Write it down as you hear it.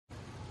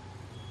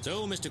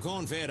So, Mr.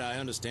 Cornfed, I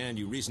understand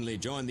you recently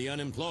joined the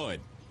unemployed.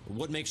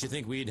 What makes you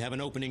think we'd have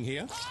an opening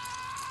here?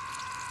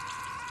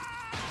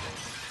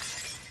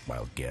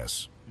 Wild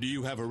guess. Do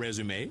you have a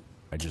resume?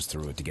 I just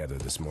threw it together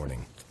this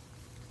morning.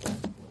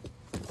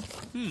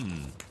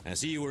 I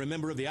see you were a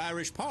member of the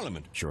Irish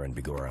Parliament. Sure, in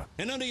Bigorra.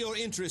 And under your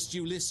interests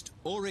you list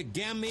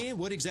origami.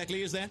 What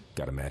exactly is that?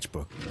 Got a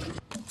matchbook?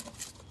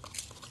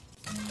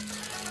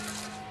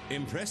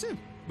 Impressive.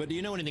 But do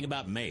you know anything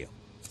about mail?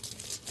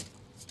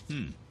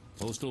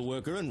 Postal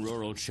worker in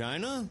rural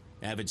China?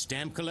 Avid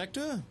stamp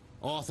collector?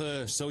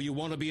 Author, So You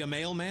Want to Be a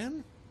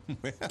Mailman?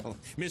 Well,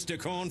 Mr.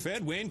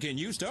 Cornfed, when can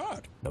you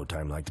start? No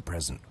time like the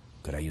present.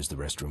 Could I use the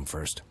restroom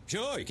first?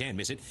 Sure, you can't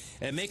miss it.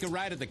 Make a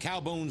right at the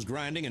cow bones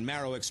grinding and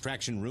marrow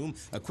extraction room,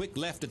 a quick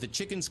left at the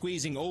chicken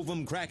squeezing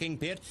ovum cracking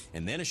pit,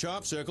 and then a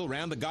sharp circle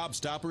round the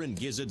gobstopper and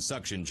gizzard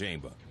suction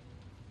chamber.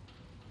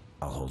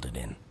 I'll hold it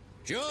in.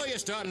 Sure, you're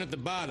starting at the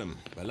bottom.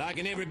 But like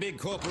in every big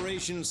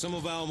corporation, some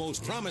of our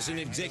most promising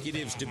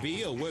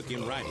executives-to-be are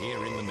working right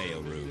here in the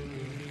mail room.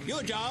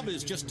 Your job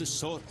is just to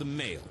sort the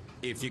mail,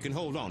 if you can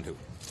hold on to it.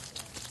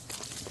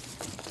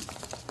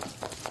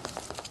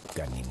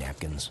 Got any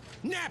napkins?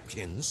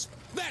 Napkins?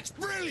 That's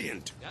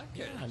brilliant!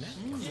 Great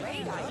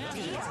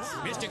idea.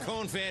 Mr.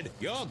 Cornfed,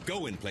 you're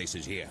going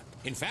places here.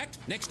 In fact,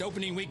 next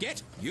opening we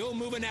get, you're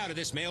moving out of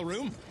this mail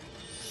room.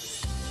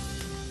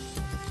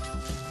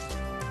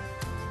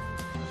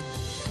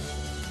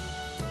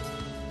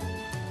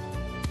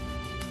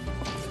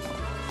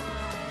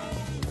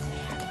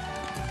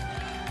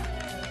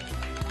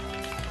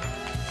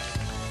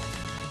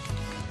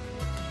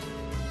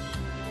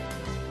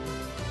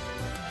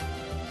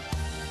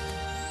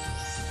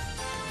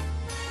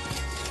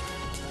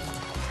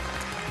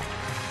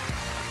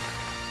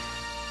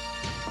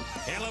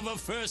 Hell of a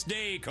first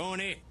day,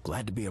 Corny.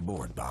 Glad to be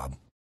aboard, Bob.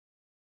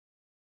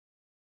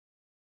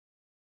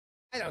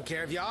 I don't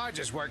care if you are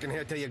just working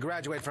here till you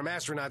graduate from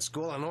astronaut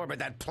school and orbit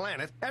that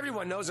planet.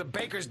 Everyone knows a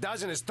baker's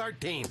dozen is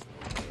 13.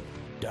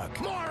 Duck.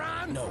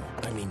 Moron! No,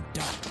 I mean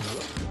duck.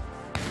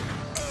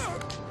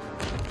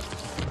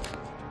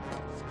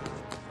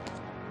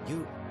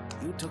 You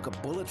took a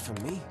bullet from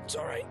me? It's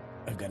all right.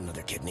 I've got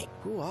another kidney.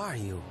 Who are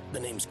you? The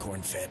name's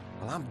Cornfed.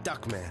 Well, I'm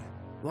Duckman.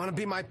 Want to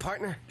be my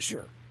partner?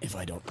 Sure, if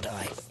I don't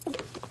die.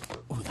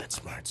 Oh, that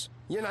smarts.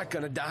 You're not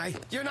gonna die.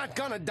 You're not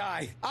gonna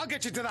die. I'll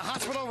get you to the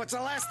hospital if it's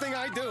the last thing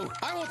I do.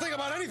 I won't think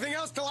about anything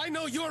else till I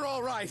know you're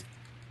all right.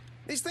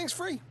 These things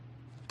free.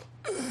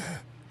 Oh,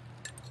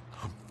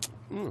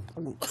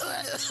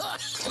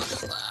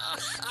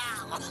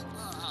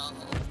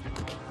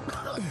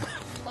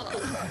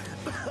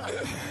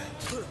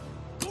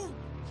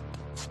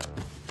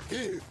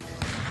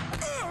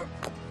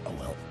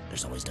 well,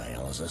 there's always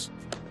dialysis.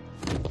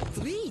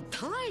 3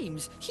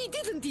 times? He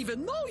didn't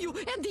even know you,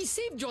 and he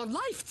saved your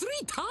life 3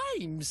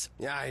 times!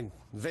 Yeah, I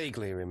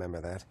vaguely remember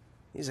that.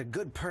 He's a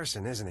good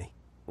person, isn't he?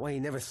 Why he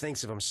never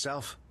thinks of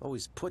himself,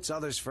 always puts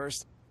others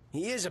first.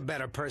 He is a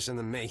better person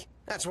than me.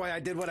 That's why I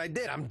did what I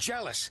did. I'm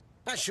jealous.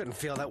 I shouldn't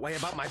feel that way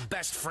about my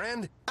best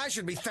friend. I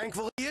should be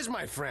thankful he is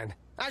my friend.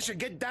 I should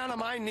get down on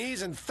my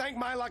knees and thank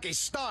my lucky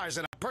stars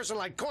that a person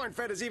like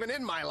Cornfed is even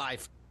in my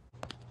life.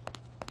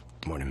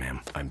 Morning, ma'am.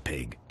 I'm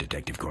Pig,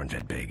 Detective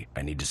Cornfed Pig.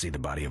 I need to see the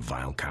body of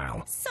Vile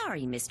Kyle.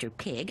 Sorry, Mr.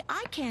 Pig.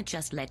 I can't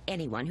just let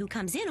anyone who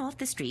comes in off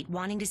the street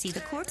wanting to see the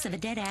corpse of a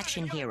dead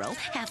action hero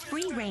have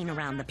free reign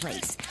around the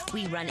place.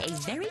 We run a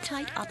very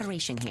tight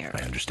operation here.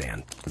 I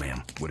understand.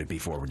 Ma'am, would it be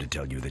forward to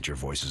tell you that your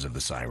voice is of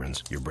the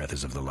sirens, your breath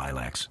is of the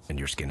lilacs, and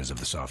your skin is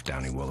of the soft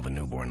downy wool of a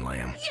newborn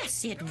lamb?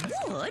 Yes, it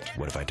would.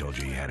 What if I told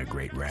you you had a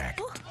great rack?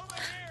 Oh,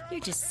 you're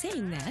just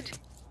saying that.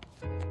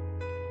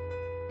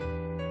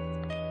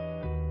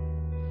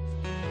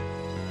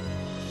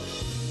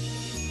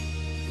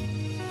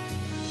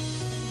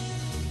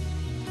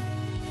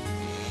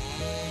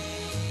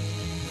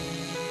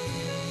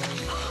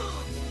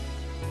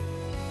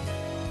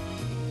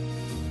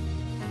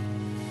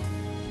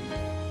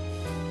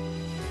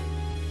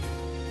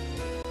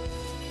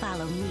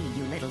 Follow me,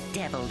 you little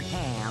deviled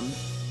ham.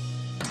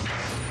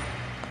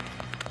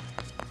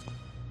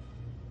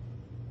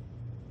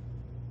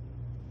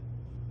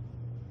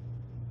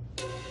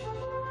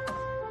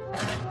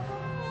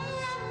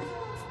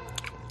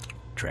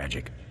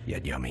 Tragic,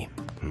 yet yummy.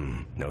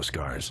 No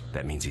scars.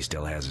 That means he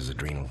still has his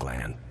adrenal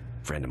gland.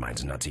 Friend of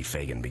mine's nutsy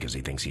Fagin because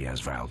he thinks he has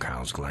Vile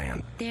Kyle's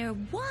gland. There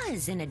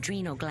was an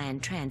adrenal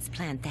gland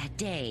transplant that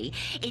day.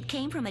 It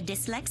came from a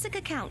dyslexic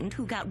accountant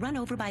who got run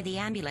over by the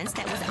ambulance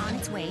that was on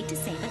its way to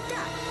save a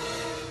duck.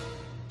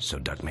 So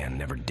Duckman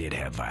never did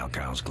have Vile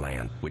Kyle's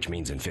gland, which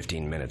means in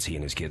 15 minutes he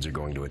and his kids are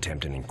going to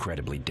attempt an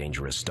incredibly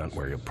dangerous stunt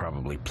where he'll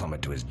probably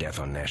plummet to his death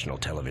on national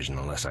television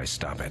unless I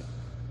stop it.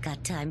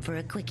 Got time for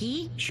a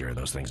quickie? Sure,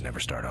 those things never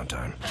start on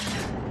time.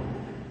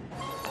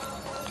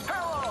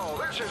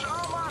 Hello, this is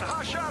Ahmad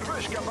Hashad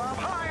Rishkabab,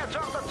 high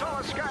atop the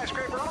tallest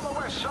skyscraper on the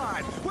west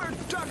side, where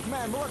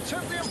Duckman will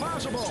attempt the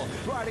impossible,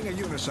 riding a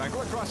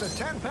unicycle across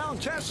a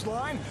 10-pound test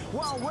line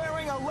while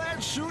wearing a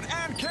lead suit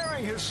and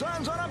carrying his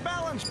sons on a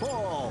balance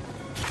pole.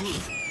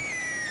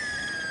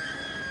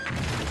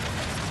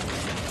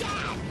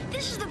 Dad!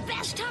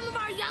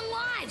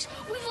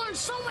 learn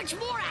so much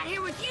more out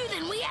here with you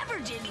than we ever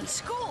did in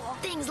school.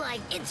 Things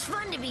like, it's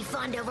fun to be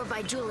fawned over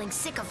by drooling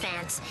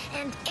sycophants,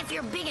 and if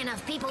you're big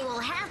enough, people will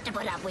have to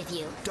put up with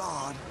you.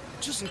 Dodd,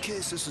 just in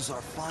case this is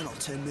our final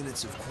 10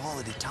 minutes of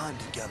quality time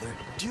together,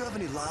 do you have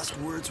any last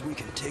words we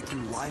can take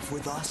through life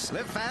with us?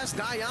 Live fast,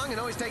 die young, and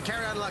always take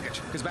carry-on luggage.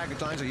 Because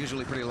baggage lines are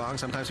usually pretty long.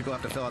 Sometimes people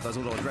have to fill out those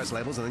little address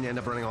labels, and then you end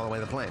up running all the way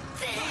to the plane.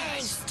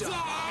 Thanks,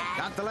 Dad!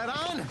 Got the lid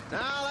on?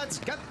 Now let's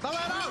get the lid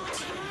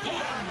out!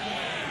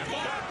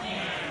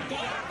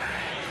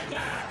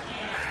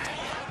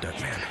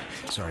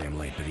 Duckman, sorry I'm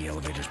late, but the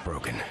elevator's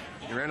broken.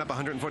 You ran up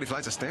 140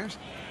 flights of stairs?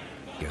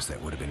 Guess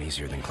that would have been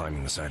easier than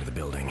climbing the side of the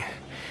building.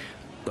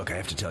 Look, I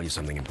have to tell you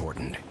something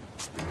important.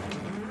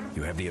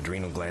 You have the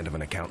adrenal gland of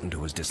an accountant who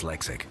was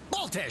dyslexic.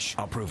 Baltish!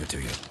 I'll prove it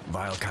to you.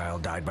 Vile Kyle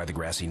died by the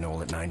grassy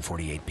knoll at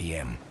 9:48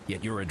 p.m.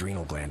 Yet your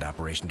adrenal gland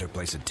operation took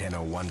place at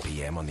 10:01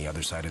 p.m. on the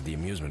other side of the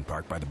amusement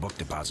park by the book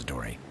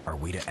depository. Are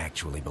we to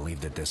actually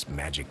believe that this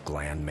magic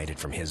gland made it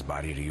from his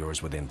body to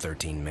yours within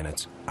 13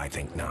 minutes? I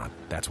think not.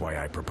 That's why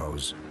I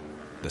propose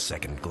the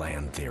second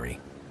gland theory.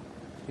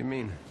 You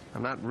mean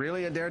I'm not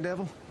really a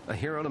daredevil? A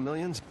hero to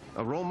millions?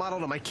 A role model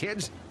to my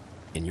kids?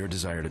 In your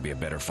desire to be a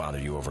better father,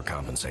 you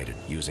overcompensated,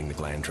 using the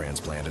gland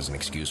transplant as an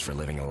excuse for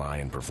living a lie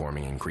and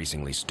performing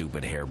increasingly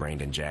stupid,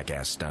 harebrained, and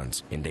jackass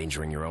stunts,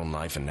 endangering your own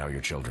life and now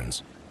your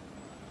children's.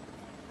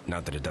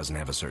 Not that it doesn't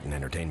have a certain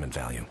entertainment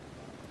value.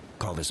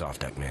 Call this off,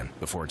 Duckman,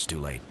 before it's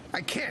too late.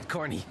 I can't,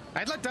 Corny.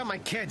 I'd let down my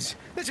kids.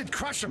 This would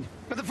crush them.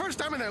 For the first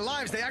time in their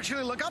lives, they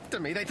actually look up to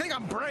me. They think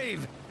I'm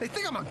brave. They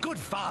think I'm a good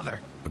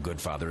father. A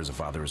good father is a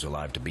father who's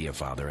alive to be a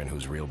father and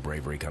whose real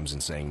bravery comes in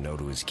saying no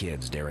to his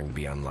kids, daring to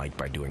be unliked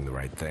by doing the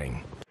right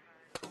thing.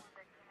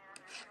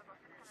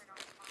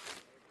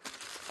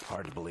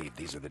 Hard to believe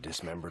these are the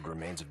dismembered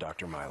remains of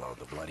Dr. Milo,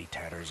 the bloody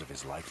tatters of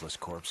his lifeless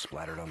corpse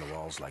splattered on the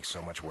walls like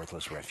so much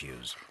worthless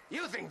refuse.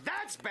 You think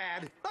that's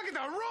bad? Look at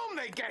the room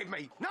they gave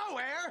me. No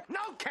air,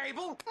 no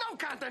cable, no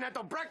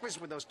continental breakfast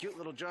with those cute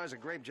little jars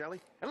of grape jelly.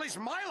 At least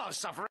Milo's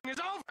suffering is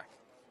over.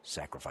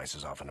 Sacrifice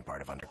is often a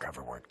part of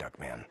undercover work,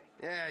 Duckman.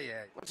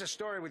 Yeah. What's the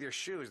story with your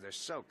shoes? They're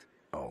soaked.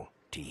 Oh,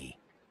 T.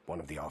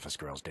 One of the office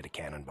girls did a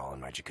cannonball in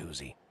my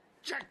jacuzzi.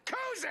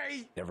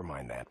 Jacuzzi? Never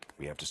mind that.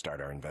 We have to start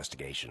our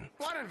investigation.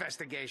 What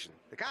investigation?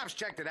 The cops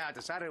checked it out,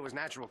 decided it was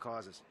natural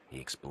causes. He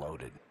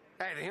exploded.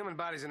 Hey, the human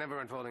body's an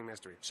ever-unfolding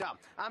mystery. So,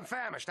 I'm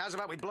famished. How's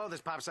about we blow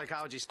this pop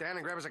psychology stand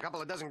and grab us a couple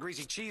of dozen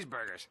greasy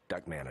cheeseburgers?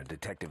 Duckman, a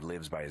detective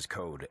lives by his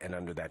code, and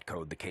under that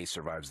code, the case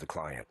survives the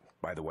client.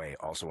 By the way,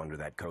 also under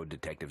that code,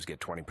 detectives get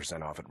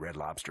 20% off at Red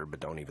Lobster, but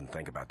don't even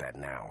think about that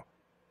now.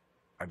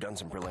 I've done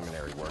some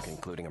preliminary work,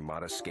 including a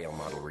modest-scale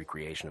model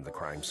recreation of the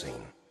crime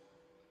scene.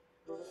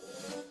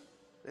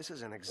 This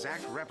is an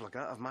exact replica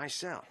of my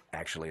cell.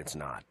 Actually, it's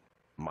not.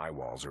 My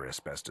walls are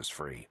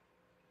asbestos-free.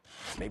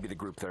 Maybe the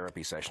group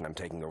therapy session I'm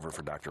taking over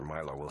for Dr.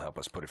 Milo will help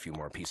us put a few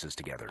more pieces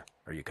together.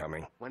 Are you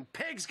coming? When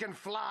pigs can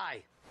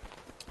fly!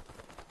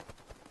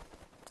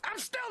 I'm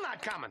still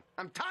not coming!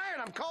 I'm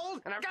tired, I'm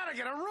cold, and I've got to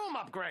get a room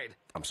upgrade!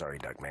 I'm sorry,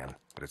 Duckman,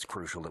 but it's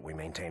crucial that we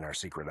maintain our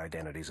secret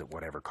identities at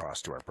whatever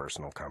cost to our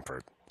personal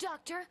comfort.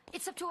 Doctor,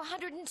 it's up to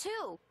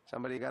 102.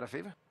 Somebody got a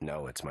fever?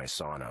 No, it's my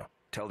sauna.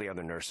 Tell the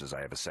other nurses I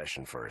have a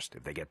session first.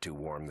 If they get too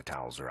warm, the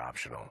towels are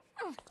optional.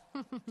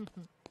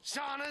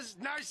 Saunas,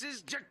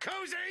 nurses,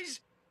 jacuzzis?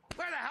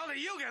 Where the hell do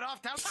you get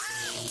off town?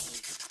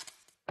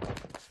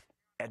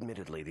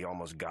 Admittedly, the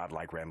almost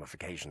godlike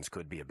ramifications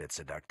could be a bit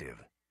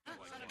seductive. Say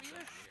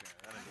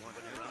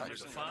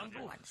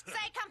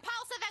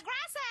compulsive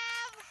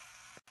aggressive!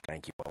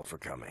 Thank you all for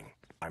coming.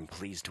 I'm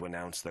pleased to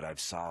announce that I've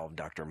solved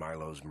Dr.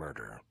 Milo's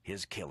murder.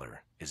 His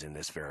killer is in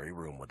this very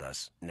room with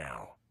us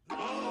now.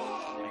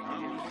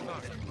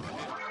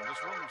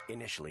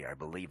 Initially, I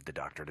believed the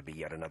doctor to be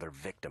yet another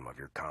victim of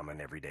your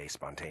common, everyday,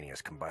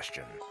 spontaneous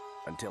combustion,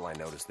 until I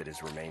noticed that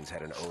his remains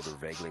had an odor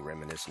vaguely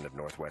reminiscent of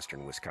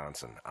northwestern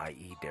Wisconsin,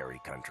 i.e. dairy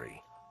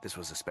country. This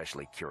was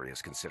especially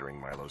curious considering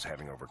Milo's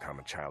having overcome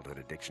a childhood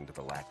addiction to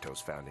the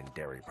lactose found in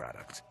dairy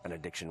products, an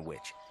addiction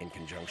which, in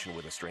conjunction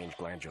with a strange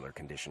glandular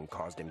condition,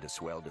 caused him to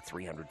swell to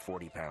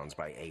 340 pounds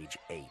by age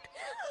 8.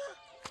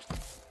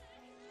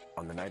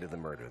 On the night of the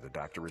murder, the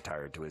doctor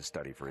retired to his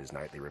study for his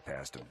nightly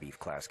repast of beef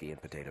Klasky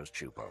and potatoes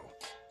chupo.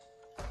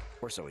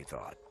 Or so he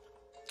thought.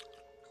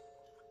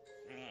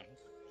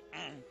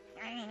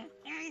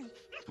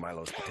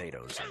 Milo's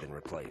potatoes had been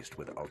replaced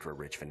with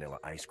ultra-rich vanilla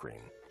ice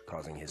cream,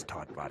 causing his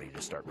taut body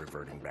to start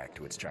reverting back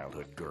to its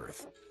childhood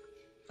girth.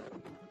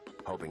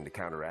 Hoping to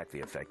counteract the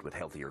effect with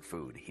healthier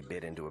food, he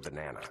bit into a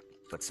banana.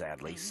 But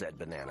sadly, said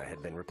banana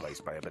had been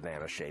replaced by a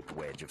banana-shaped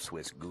wedge of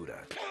Swiss Gouda.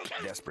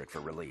 Desperate for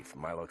relief,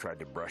 Milo tried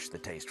to brush the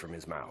taste from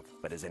his mouth.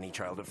 But as any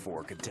child of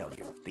 4 could tell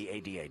you, the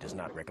ADA does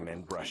not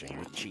recommend brushing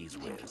with Cheese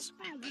Whiz.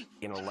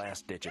 In a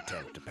last-ditch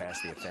attempt to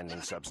pass the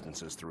offending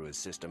substances through his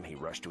system, he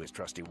rushed to his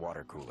trusty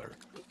water cooler.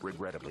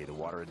 Regrettably, the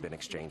water had been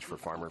exchanged for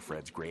Farmer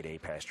Fred's Grade A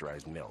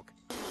pasteurized milk.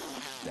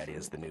 That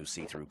is, the new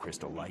see-through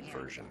Crystal Light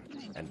version.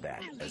 And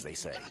that, as they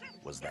say,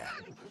 was that.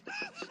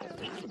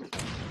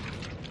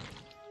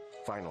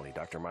 Finally,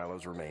 Dr.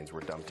 Milo's remains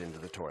were dumped into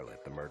the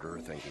toilet, the murderer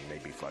thinking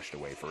they'd be flushed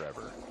away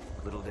forever.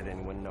 Little did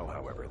anyone know,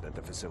 however, that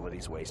the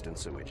facility's waste and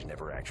sewage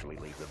never actually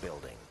leave the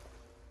building.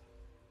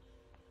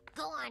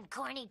 Go on,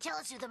 Corny. Tell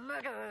us who the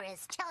murderer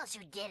is. Tell us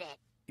who did it.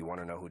 You want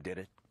to know who did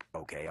it?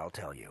 Okay, I'll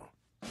tell you.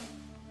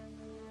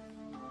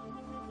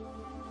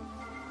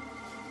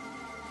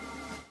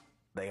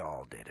 They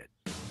all did it.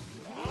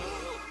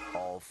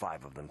 All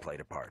 5 of them played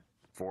a part.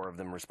 4 of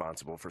them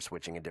responsible for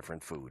switching a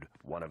different food,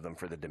 1 of them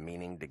for the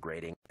demeaning,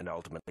 degrading, and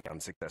ultimately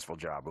unsuccessful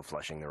job of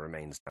flushing the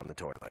remains down the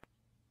toilet.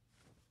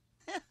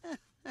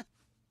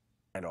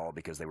 And all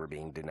because they were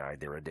being denied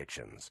their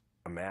addictions.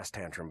 A mass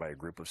tantrum by a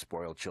group of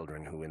spoiled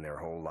children who in their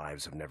whole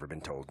lives have never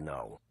been told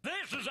no.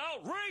 This is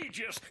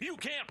outrageous! You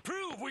can't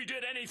prove we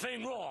did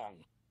anything wrong!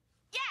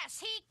 Yes,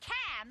 he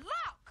can!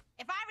 Look!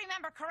 If I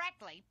remember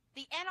correctly,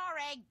 the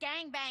NRA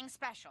Gangbang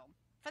Special.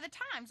 For the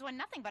times when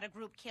nothing but a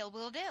group kill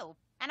will do.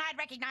 And I'd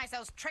recognize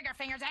those trigger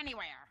fingers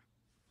anywhere.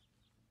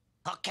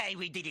 Okay,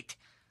 we did it.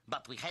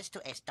 But we has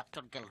to ask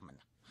Dr.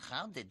 Gelman.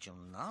 How did you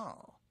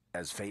know?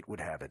 As fate would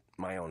have it,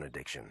 my own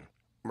addiction.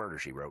 Murder,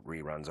 She Wrote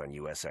reruns on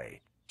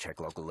USA. Check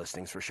local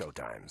listings for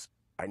showtimes.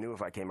 I knew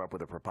if I came up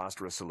with a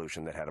preposterous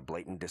solution that had a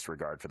blatant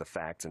disregard for the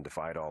facts and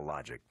defied all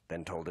logic,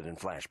 then told it in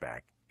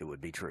flashback, it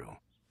would be true.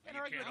 Can't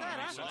argue with that,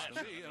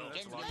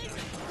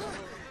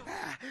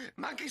 huh?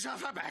 Monkeys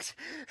off our backs.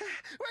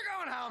 We're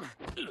going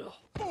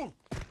home.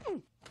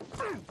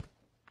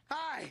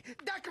 Hi,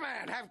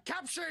 Duckman have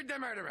captured the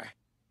murderer.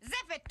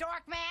 Zip it,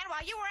 Dorkman.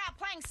 While you were out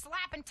playing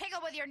slap and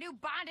tickle with your new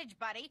bondage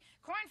buddy,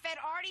 Cornfed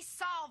already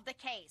solved the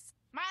case.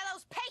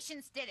 Milo's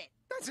patients did it.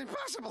 That's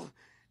impossible.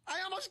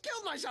 I almost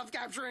killed myself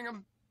capturing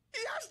him.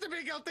 He has to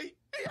be guilty.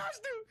 He has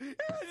to. He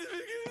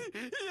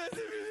has to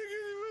be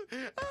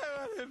guilty. I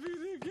want to be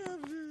the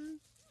captain.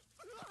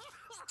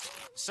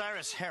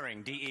 Cyrus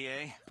Herring,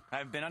 DEA.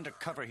 I've been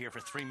undercover here for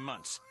 3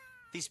 months.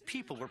 These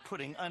people were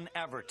putting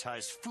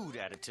unadvertised food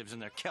additives in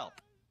their kelp.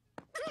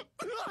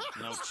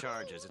 No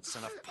charges. It's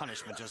enough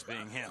punishment just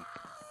being him.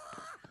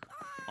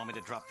 Want me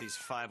to drop these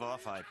 5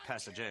 off? I'd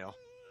pass the jail.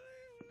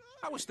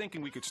 I was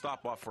thinking we could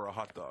stop off for a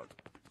hot dog.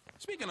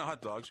 Speaking of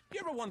hot dogs, you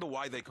ever wonder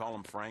why they call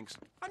them Franks?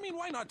 I mean,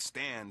 why not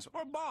Stan's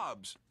or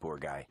Bob's? Poor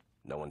guy.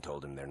 No one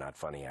told him they're not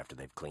funny after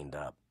they've cleaned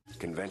up.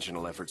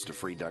 Conventional efforts to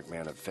free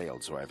Duckman have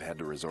failed, so I've had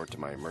to resort to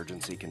my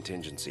emergency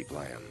contingency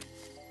plan.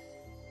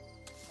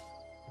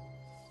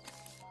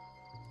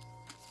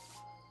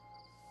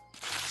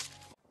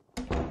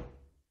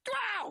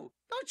 Wow!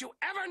 Don't you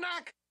ever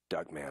knock?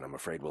 Duckman, I'm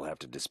afraid we'll have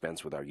to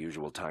dispense with our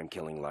usual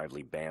time-killing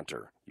lively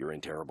banter. You're in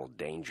terrible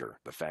danger.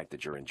 The fact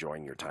that you're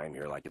enjoying your time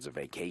here like it's a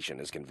vacation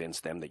has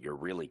convinced them that you're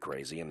really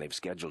crazy and they've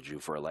scheduled you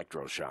for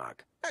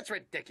electroshock. That's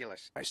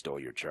ridiculous. I stole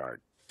your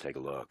chart. Take a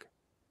look.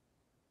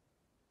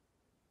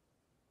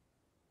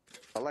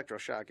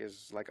 Electroshock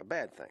is like a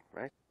bad thing,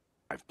 right?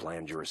 I've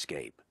planned your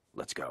escape.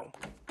 Let's go.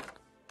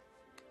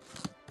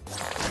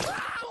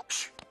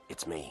 Ouch!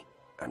 It's me.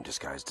 I'm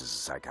disguised as a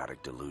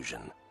psychotic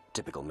delusion.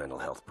 Typical mental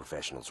health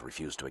professionals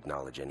refuse to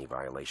acknowledge any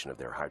violation of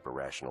their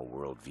hyper-rational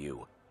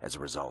worldview. As a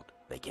result,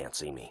 they can't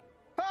see me.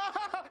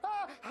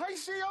 I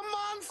see a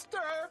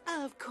monster!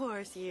 Of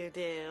course you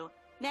do.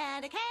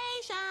 Medication!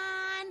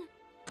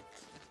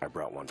 I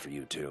brought one for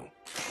you, too.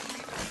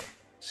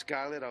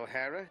 Scarlett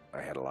O'Hara?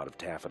 I had a lot of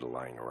taffeta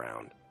lying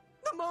around.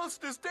 The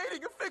monster's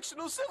dating a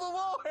fictional Civil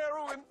War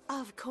heroine!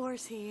 Of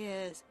course he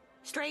is.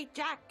 Straight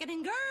jacket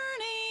and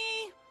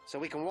gurney! So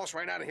we can waltz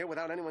right out of here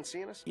without anyone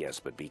seeing us? Yes,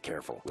 but be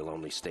careful. We'll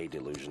only stay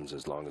delusions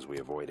as long as we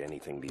avoid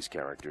anything these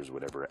characters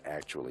would ever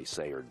actually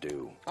say or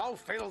do. Oh,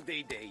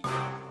 fiddle-dee-dee.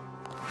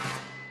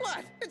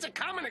 What? It's a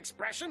common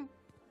expression.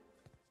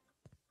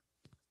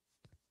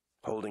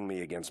 Holding me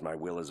against my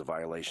will is a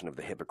violation of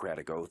the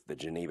Hippocratic Oath, the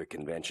Geneva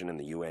Convention, and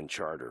the UN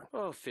Charter.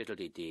 Oh,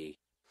 fiddle-dee-dee.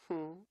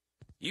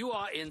 You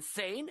are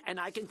insane, and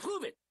I can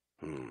prove it.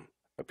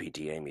 A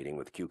PTA meeting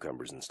with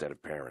cucumbers instead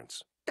of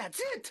parents. That's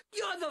it!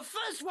 You're the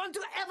first one to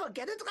ever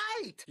get it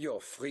right! You're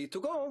free to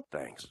go.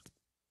 Thanks.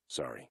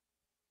 Sorry.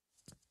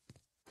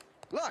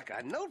 Look,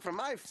 a note from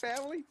my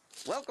family.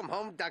 Welcome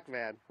home,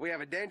 Duckman. We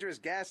have a dangerous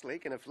gas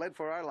leak and have fled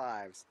for our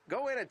lives.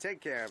 Go in and take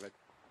care of it.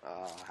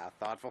 Oh, how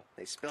thoughtful.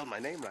 They spelled my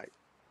name right.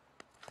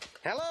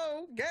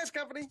 Hello, gas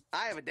company.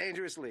 I have a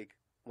dangerous leak.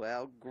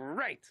 Well,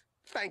 great.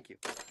 Thank you.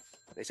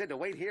 They said to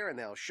wait here and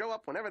they'll show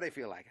up whenever they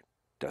feel like it.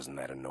 Doesn't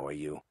that annoy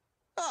you?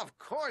 Of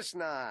course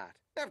not.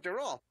 After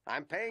all,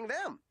 I'm paying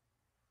them.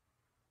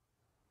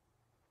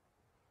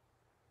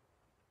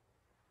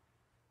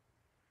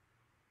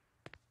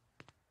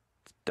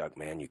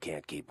 Duckman, you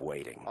can't keep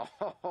waiting.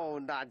 Oh,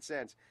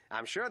 nonsense.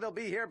 I'm sure they'll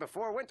be here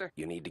before winter.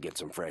 You need to get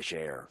some fresh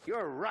air.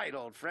 You're right,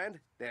 old friend.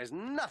 There's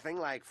nothing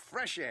like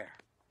fresh air.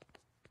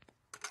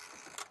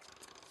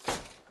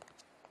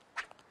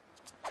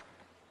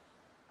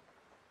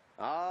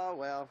 Oh,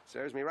 well,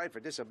 serves me right for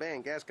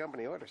disobeying gas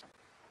company orders.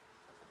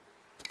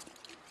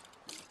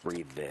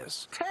 Breathe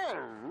this.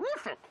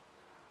 Terrific!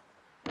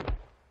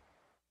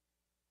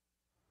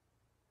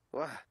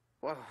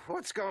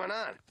 What's going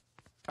on?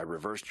 I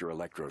reversed your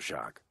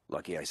electroshock.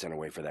 Lucky I sent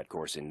away for that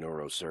course in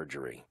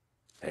neurosurgery.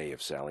 Hey,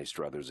 if Sally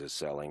Struthers is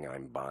selling,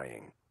 I'm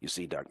buying. You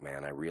see,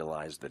 Duckman, I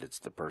realize that it's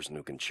the person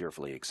who can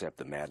cheerfully accept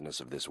the madness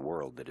of this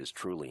world that is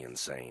truly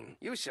insane.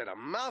 You said a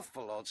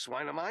mouthful, old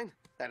swine of mine.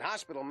 That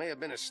hospital may have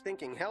been a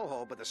stinking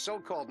hellhole, but the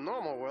so-called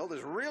normal world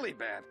is really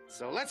bad.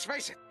 So let's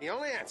face it, the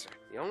only answer,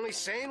 the only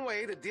sane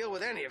way to deal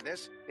with any of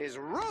this is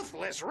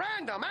ruthless,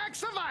 random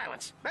acts of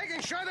violence,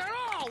 making sure they're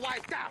all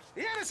wiped out,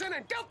 the innocent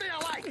and guilty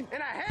alike, in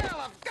a hail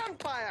of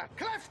gunfire,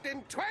 cleft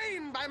in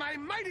twain by my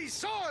mighty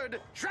sword,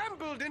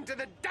 trampled into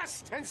the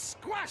dust and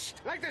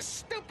squashed like the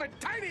stupid,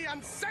 tiny,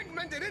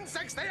 unsegmented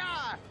insects they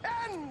are,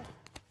 and...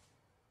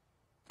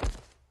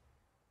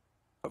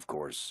 Of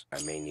course,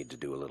 I may need to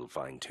do a little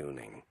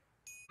fine-tuning.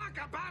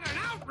 Talk about an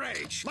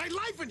outrage! My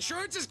life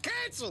insurance is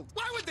canceled!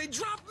 Why would they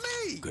drop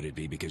me? Could it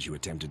be because you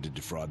attempted to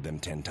defraud them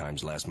 10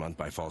 times last month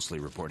by falsely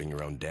reporting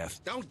your own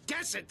death? Don't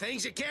guess at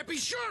things you can't be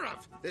sure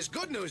of! There's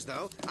good news,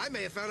 though. I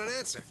may have found an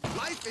answer.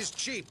 Life is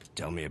cheap.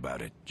 Tell me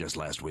about it. Just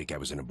last week I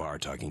was in a bar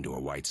talking to a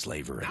white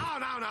slaver and...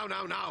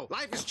 No.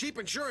 Life is Cheap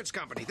Insurance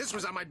Company. This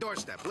was on my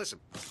doorstep. Listen.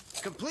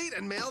 Complete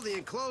and mail the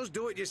enclosed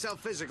do-it-yourself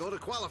physical to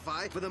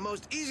qualify for the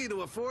most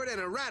easy-to-afford and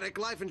erratic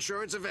life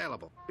insurance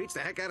available. Beats the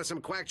heck out of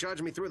some quack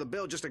charging me through the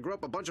bill just to grow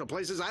up a bunch of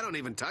places I don't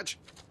even touch.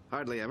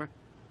 Hardly ever.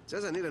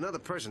 Says I need another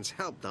person's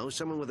help, though.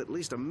 Someone with at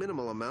least a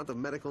minimal amount of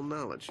medical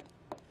knowledge.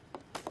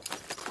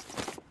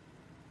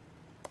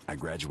 I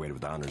graduated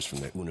with honors from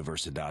the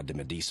Universidad de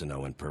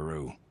Medicina in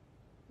Peru.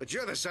 But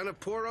you're the son of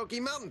poor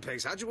Okie mountain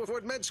pigs. How'd you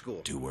afford med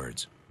school? 2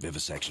 words.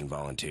 Vivisection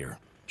volunteer.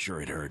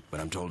 Sure, it hurt, but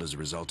I'm told as a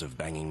result of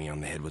banging me on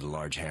the head with a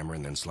large hammer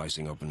and then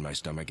slicing open my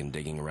stomach and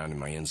digging around in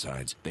my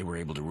insides, they were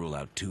able to rule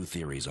out 2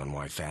 theories on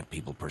why fat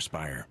people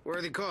perspire.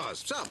 Worthy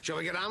cause. So, shall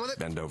we get on with it?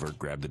 Bend over,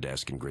 grab the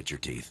desk, and grit your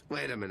teeth.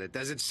 Wait a minute.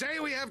 Does it say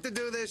we have to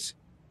do this?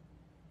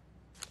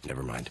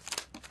 Never mind.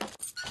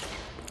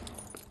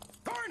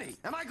 Barney,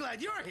 am I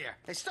glad you're here?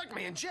 They stuck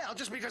me in jail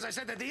just because I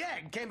said that the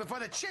egg came before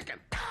the chicken.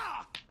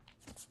 Ah!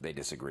 They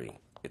disagree.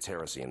 It's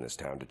heresy in this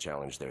town to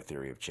challenge their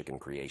theory of chicken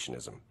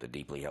creationism, the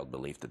deeply held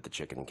belief that the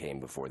chicken came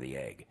before the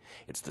egg.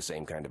 It's the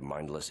same kind of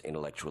mindless,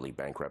 intellectually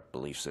bankrupt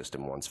belief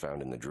system once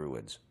found in the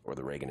Druids, or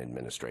the Reagan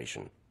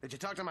administration. Did you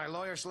talk to my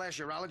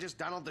lawyer/urologist,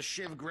 Donald the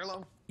Shiv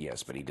Grillo?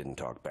 Yes, but he didn't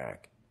talk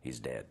back.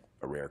 He's dead.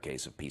 A rare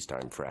case of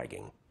peacetime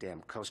fragging.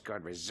 Damn Coast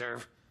Guard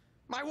Reserve.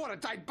 My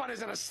watertight butt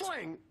is in a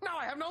sling. Now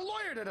I have no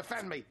lawyer to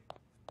defend me.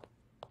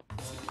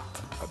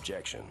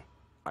 Objection.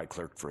 I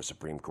clerked for a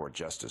Supreme Court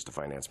justice to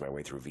finance my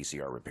way through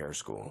VCR repair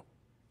school.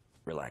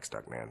 Relax,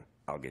 Duckman.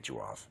 I'll get you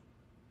off.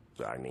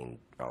 I mean,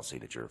 I'll see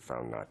that you're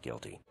found not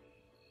guilty.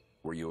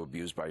 Were you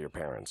abused by your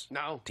parents?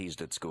 No.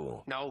 Teased at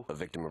school? No. A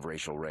victim of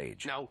racial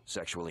rage? No.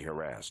 Sexually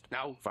harassed?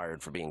 No.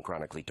 Fired for being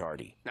chronically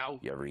tardy? No.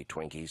 You ever eat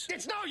Twinkies?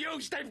 It's no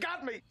use! They've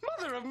got me!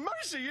 Mother of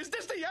mercy! Is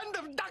this the end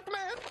of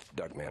Duckman?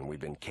 Duckman, we've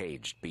been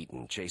caged,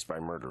 beaten, chased by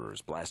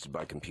murderers, blasted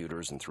by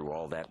computers, and through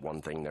all that, one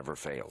thing never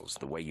fails.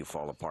 The way you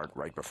fall apart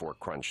right before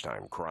crunch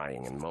time,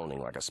 crying and moaning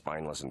like a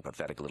spineless and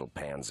pathetic little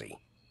pansy.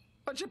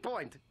 What's your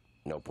point?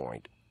 No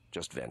point.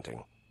 Just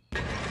venting.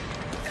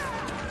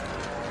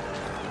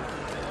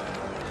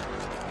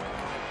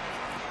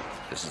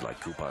 This is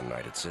like coupon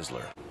night at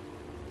Sizzler.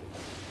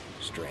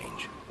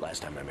 Strange.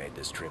 Last time I made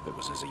this trip, it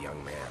was as a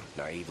young man,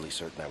 naively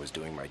certain I was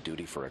doing my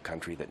duty for a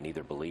country that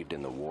neither believed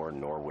in the war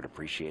nor would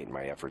appreciate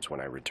my efforts when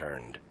I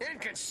returned.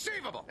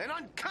 Inconceivable! An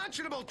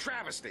unconscionable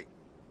travesty!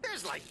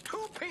 There's like 2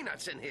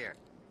 peanuts in here!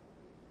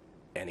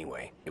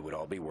 Anyway, it would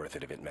all be worth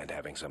it if it meant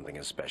having something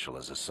as special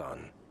as a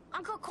son.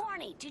 Uncle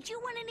Corny, did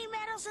you win any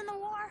medals in the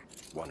war?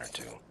 1 or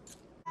 2.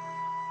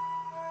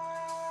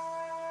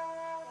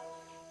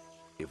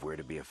 If we're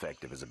to be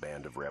effective as a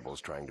band of rebels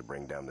trying to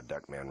bring down the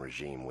Duckman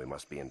regime, we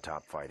must be in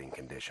top fighting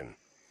condition.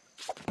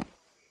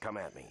 Come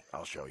at me.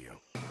 I'll show you.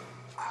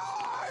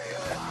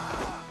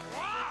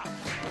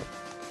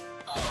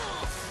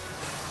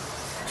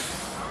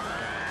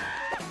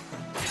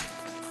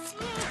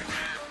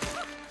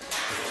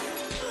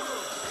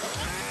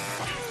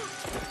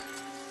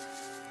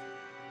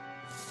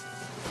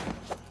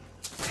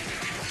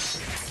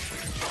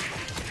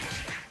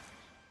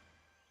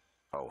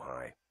 Oh,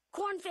 hi.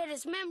 Cornfed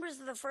is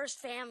members of the First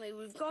Family.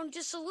 We've gone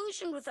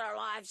disillusioned with our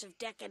lives of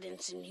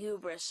decadence and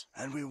hubris.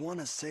 And we want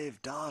to save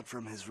Dodd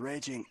from his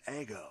raging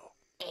ego.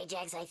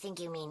 Ajax, I think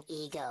you mean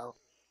ego.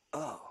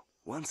 Oh,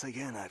 once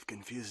again I've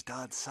confused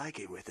Dodd's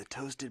psyche with a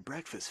toasted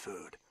breakfast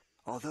food.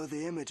 Although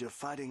the image of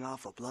fighting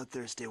off a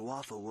bloodthirsty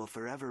waffle will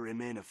forever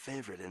remain a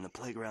favorite in the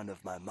playground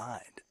of my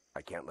mind.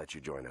 I can't let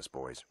you join us,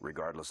 boys.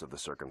 Regardless of the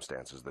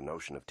circumstances, the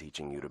notion of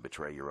teaching you to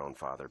betray your own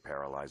father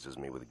paralyzes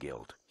me with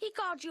guilt. He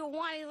called you a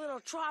whiny little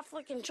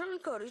trough-licking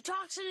turncoat who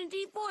talks in a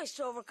deep voice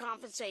to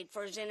overcompensate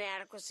for his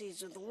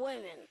inadequacies with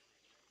women.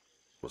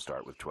 We'll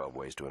start with 12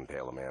 ways to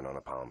impale a man on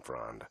a palm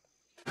frond.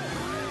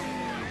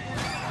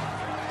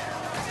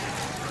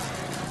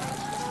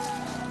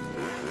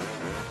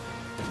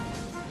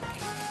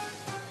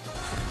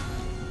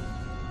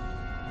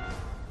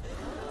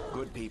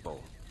 Good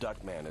people.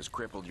 Duckman has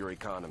crippled your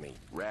economy,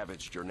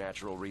 ravaged your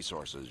natural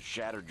resources,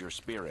 shattered your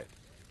spirit.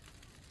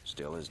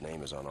 Still, his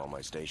name is on all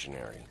my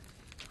stationery.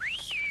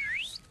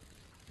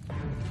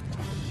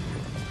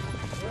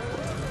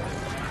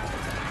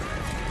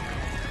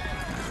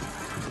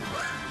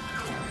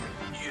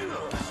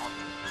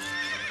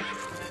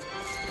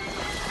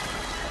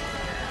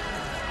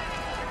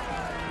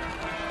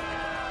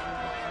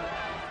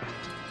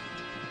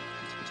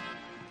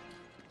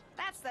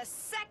 the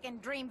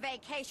second dream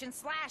vacation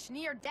 /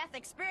 near-death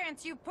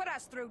experience you've put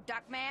us through,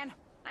 Duckman.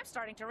 I'm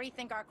starting to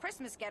rethink our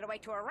Christmas getaway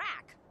to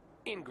Iraq.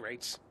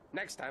 Ingrates.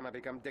 Next time I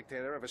become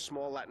dictator of a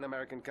small Latin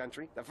American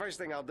country, the first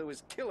thing I'll do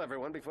is kill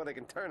everyone before they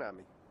can turn on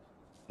me.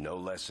 No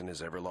lesson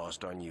is ever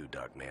lost on you,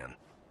 Duckman.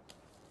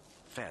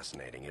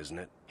 Fascinating, isn't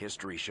it?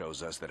 History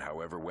shows us that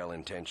however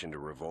well-intentioned a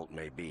revolt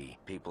may be,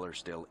 people are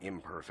still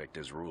imperfect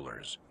as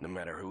rulers. No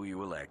matter who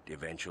you elect,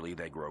 eventually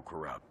they grow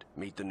corrupt.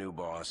 Meet the new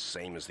boss,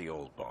 same as the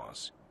old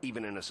boss.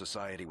 Even in a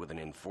society with an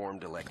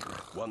informed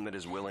electorate, one that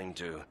is willing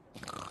to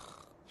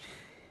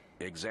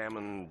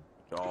examine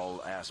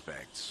all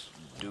aspects,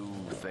 do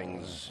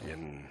things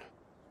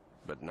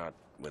but not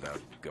without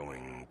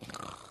going...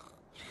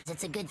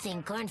 It's a good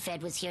thing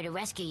Cornfed was here to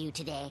rescue you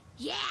today.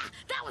 Yeah,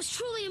 that was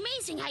truly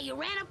amazing how you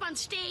ran up on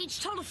stage,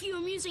 told a few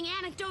amusing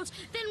anecdotes,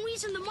 then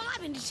reasoned the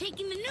mob into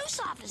taking the noose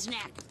off his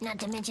neck. Not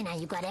to mention how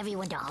you got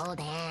everyone to hold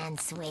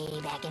hands, sway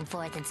back and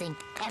forth, and sing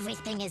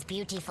 "Everything is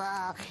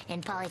Beautiful" in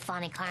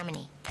polyphonic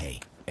harmony. Hey,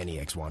 any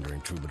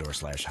ex-wandering troubadour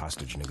 /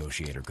 hostage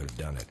negotiator could have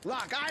done it.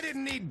 Look, I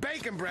didn't need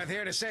bacon breath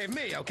here to save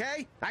me,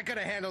 okay? I could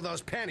have handled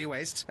those panty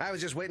wastes. I was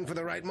just waiting for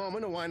the right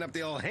moment to wind up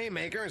the old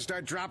haymaker and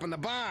start dropping the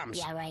bombs.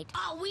 Yeah, right.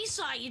 All we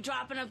saw you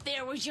dropping up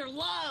there was your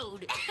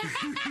load.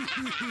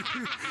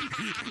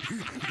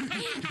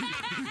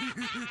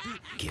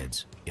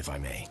 Kids, if I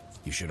may,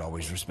 you should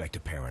always respect a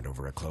parent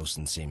over a close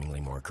and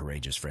seemingly more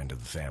courageous friend of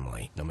the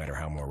family, no matter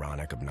how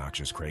moronic,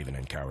 obnoxious, craven,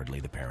 and cowardly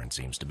the parent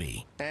seems to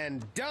be.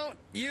 And don't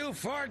you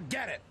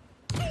forget it!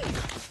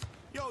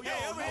 Yo, over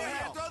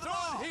here, throw the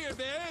ball! Here,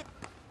 babe!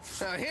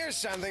 Now, here's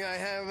something I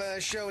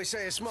have, shall we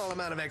say, a small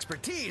amount of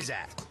expertise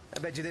at. I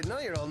bet you didn't know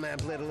your old man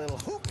played a little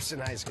hoops in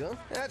high school.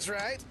 That's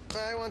right.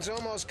 I once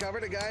almost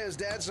covered a guy whose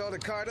dad sold a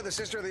car to the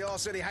sister of the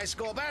All-City High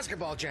School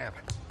basketball champ.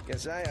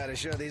 Guess I ought to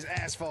show these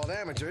asphalt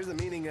amateurs the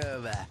meaning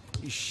of,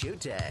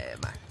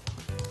 showtime.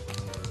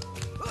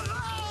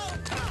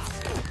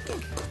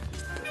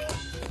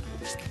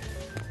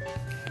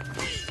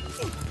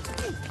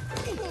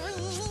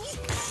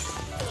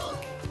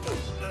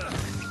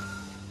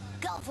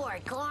 Go for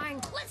it,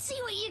 Corn. Let's see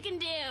what you can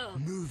do.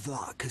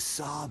 Muva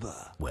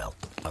Kasaba. Well,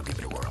 I'll give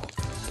it a whirl.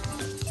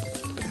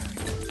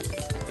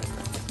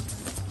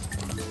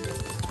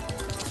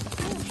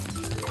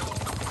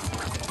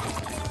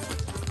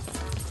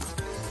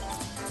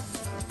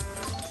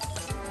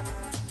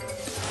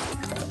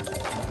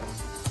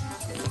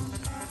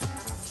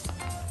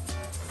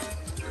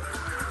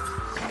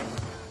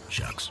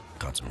 Shucks,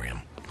 caught some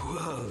rim.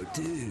 Whoa,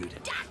 dude.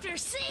 Dr.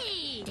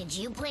 C! Did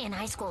you play in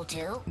high school,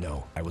 too?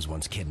 No, I was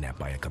once kidnapped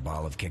by a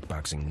cabal of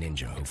kickboxing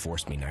ninja who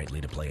forced me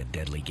nightly to play a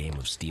deadly game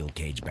of steel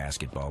cage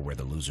basketball where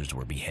the losers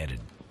were beheaded.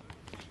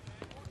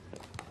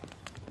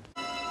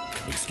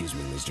 Excuse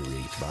me, Mr.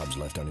 Reed. Bob's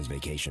left on his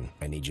vacation.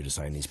 I need you to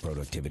sign these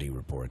productivity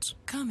reports.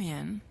 Come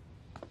in.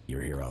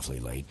 You're here awfully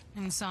late.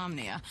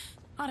 Insomnia.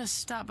 Ought to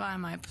stop by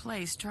my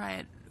place. Try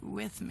it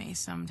with me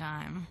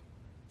sometime.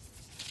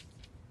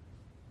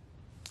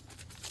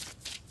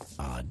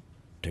 Odd.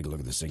 Take a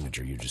look at the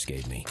signature you just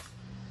gave me.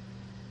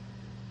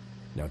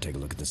 Now take a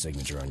look at the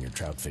signature on your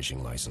trout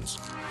fishing license.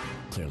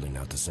 Clearly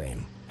not the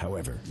same.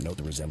 However, note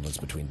the resemblance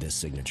between this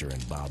signature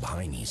and Bob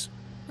Heine's.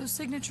 Those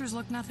signatures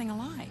look nothing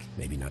alike.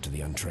 Maybe not to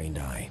the untrained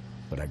eye,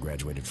 but I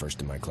graduated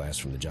first in my class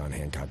from the John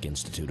Hancock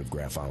Institute of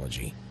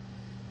Graphology.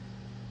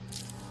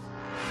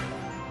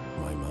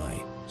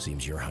 My.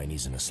 Seems your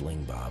Heine's in a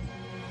sling, Bob.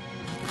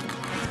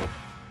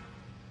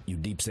 You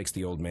deep-sixed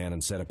the old man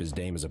and set up his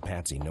dame as a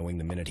patsy, knowing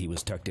the minute he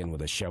was tucked in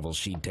with a shovel,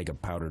 she'd take a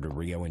powder to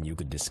Rio and you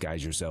could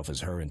disguise yourself as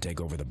her and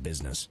take over the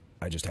business.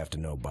 I just have to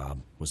know,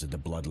 Bob. Was it the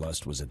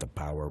bloodlust? Was it the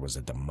power? Was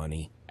it the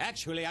money?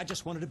 Actually, I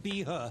just wanted to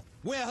be her.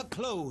 Wear her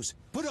clothes.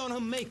 Put on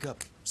her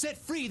makeup. Set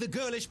free the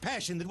girlish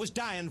passion that was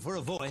dying for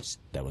a voice.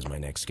 That was my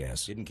next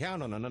guess. Didn't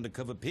count on an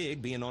undercover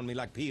pig being on me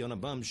like pee on a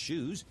bum's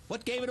shoes.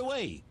 What gave it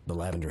away? The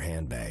lavender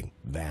handbag.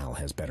 Val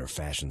has better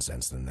fashion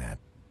sense than that.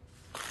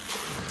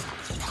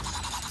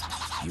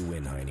 You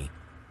win, Heine.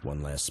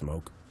 One last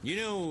smoke. You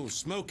know,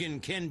 smoking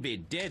can be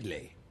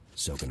deadly.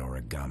 Soaking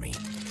origami.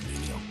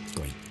 Nino,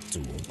 great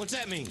tool. What's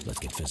that mean? Let's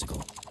get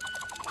physical.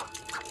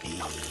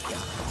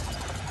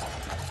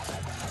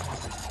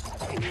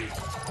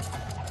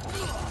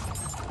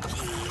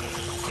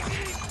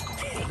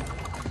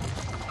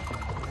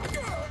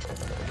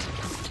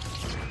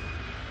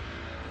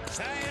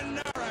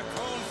 Sayonara,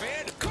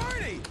 Cornfed.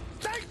 Corny!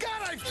 Thank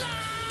God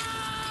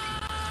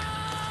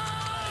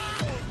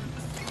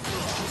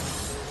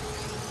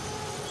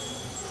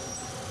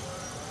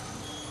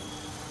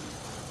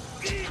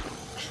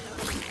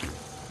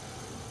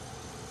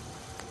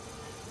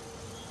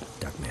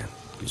Duckman,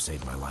 you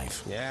saved my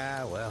life.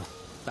 Yeah, well,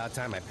 about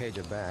time I paid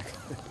you back.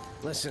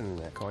 Listen,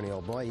 corny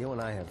old boy, you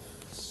and I have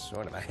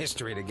sort of a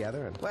history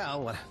together, and,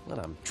 well, what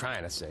I'm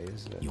trying to say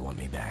is... You want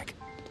me back?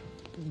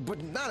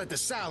 But not at the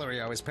salary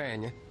I was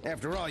paying you.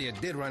 After all, you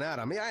did run out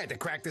on me. I had to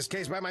crack this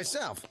case by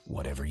myself.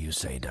 Whatever you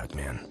say,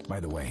 Duckman. By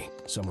the way,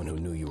 someone who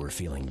knew you were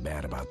feeling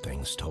bad about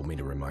things told me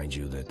to remind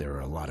you that there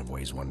are a lot of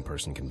ways one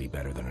person can be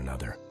better than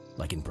another.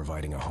 Like in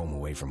providing a home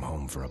away from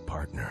home for a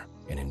partner,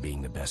 and in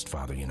being the best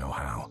father you know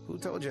how. Who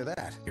told you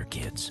that? Your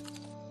kids.